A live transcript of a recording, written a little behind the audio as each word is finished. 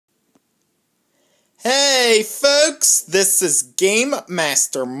Hey folks, this is Game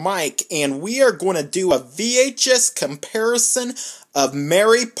Master Mike, and we are going to do a VHS comparison of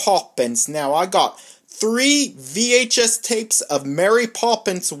Mary Poppins. Now, I got 3 VHS tapes of Mary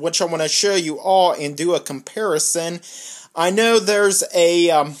Poppins, which I want to show you all and do a comparison. I know there's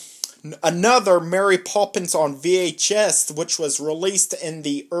another Mary Poppins on VHS, which was released in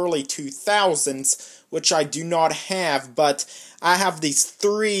the early 2000s, which I do not have, but I have these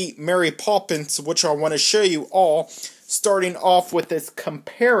 3 Mary Poppins, which I want to show you all, starting off with this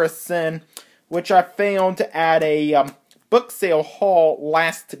comparison, which I found at a book sale haul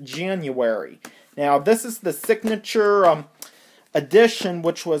last January. Now, this is the signature edition,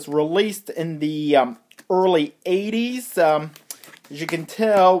 which was released in the early 80s. As you can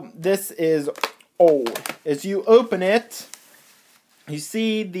tell, this is old. As you open it, you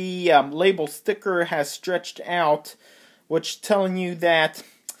see the label sticker has stretched out, which telling you that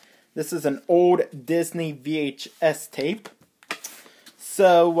this is an old Disney VHS tape.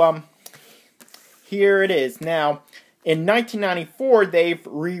 So, here it is. Now, in 1994, they've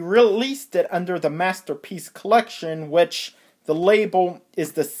re-released it under the Masterpiece Collection, which the label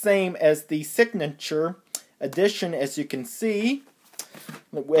is the same as the signature edition, as you can see.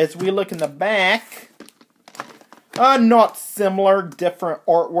 As we look in the back, not similar, different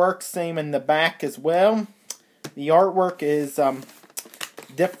artwork, same in the back as well. The artwork is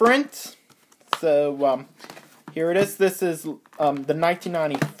different. So here it is. This is the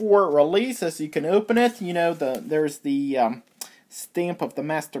 1994 release. As you can open it, you know, there's the stamp of the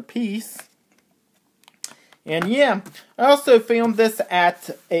Masterpiece. And yeah, I also found this at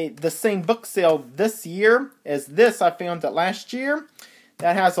the same book sale this year as this. I found it last year.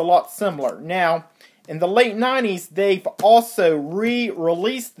 That has a lot similar. Now, in the late 90s, they've also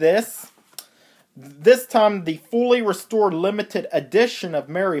re-released this. This time, the fully restored limited edition of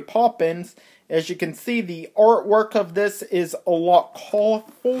Mary Poppins. As you can see, the artwork of this is a lot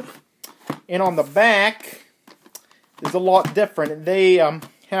colorful. And on the back is a lot different. They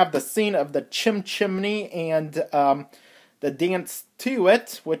have the scene of the chimney and the dance to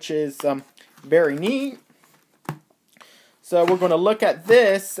it, which is very neat. So we're going to look at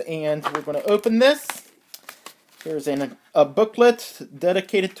this, and we're going to open this. Here's a booklet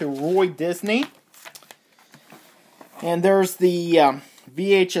dedicated to Roy Disney. And there's the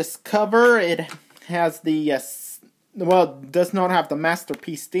VHS cover. It has the, well, it does not have the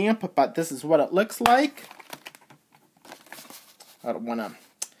Masterpiece stamp, but this is what it looks like. I don't want to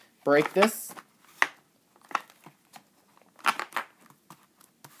break this.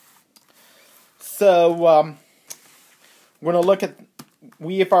 So, we're going to look at,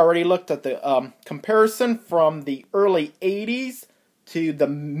 we have already looked at the comparison from the early 80s to the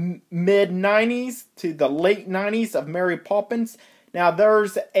mid-90s to the late 90s of Mary Poppins. Now,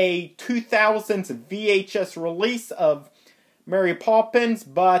 there's a 2000s VHS release of Mary Poppins,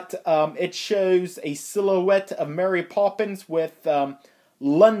 but it shows a silhouette of Mary Poppins with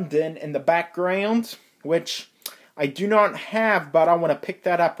London in the background, which I do not have, but I want to pick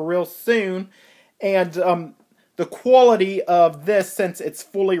that up real soon. And the quality of this, since it's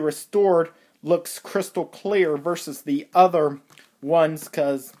fully restored, looks crystal clear versus the other ones,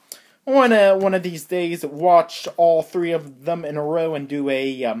 because I want to, one of these days, watch all 3 of them in a row and do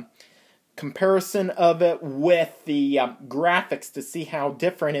a comparison of it with the graphics to see how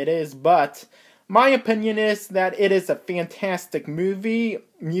different it is. But my opinion is that it is a fantastic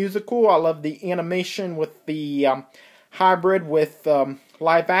musical. I love the animation with the hybrid with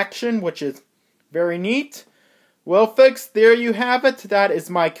live action, which is very neat. Well, folks, there you have it. That is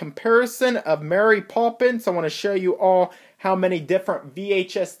my comparison of Mary Poppins. I want to show you all how many different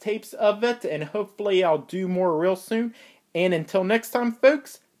VHS tapes of it, and hopefully I'll do more real soon. And until next time,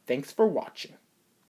 folks, thanks for watching.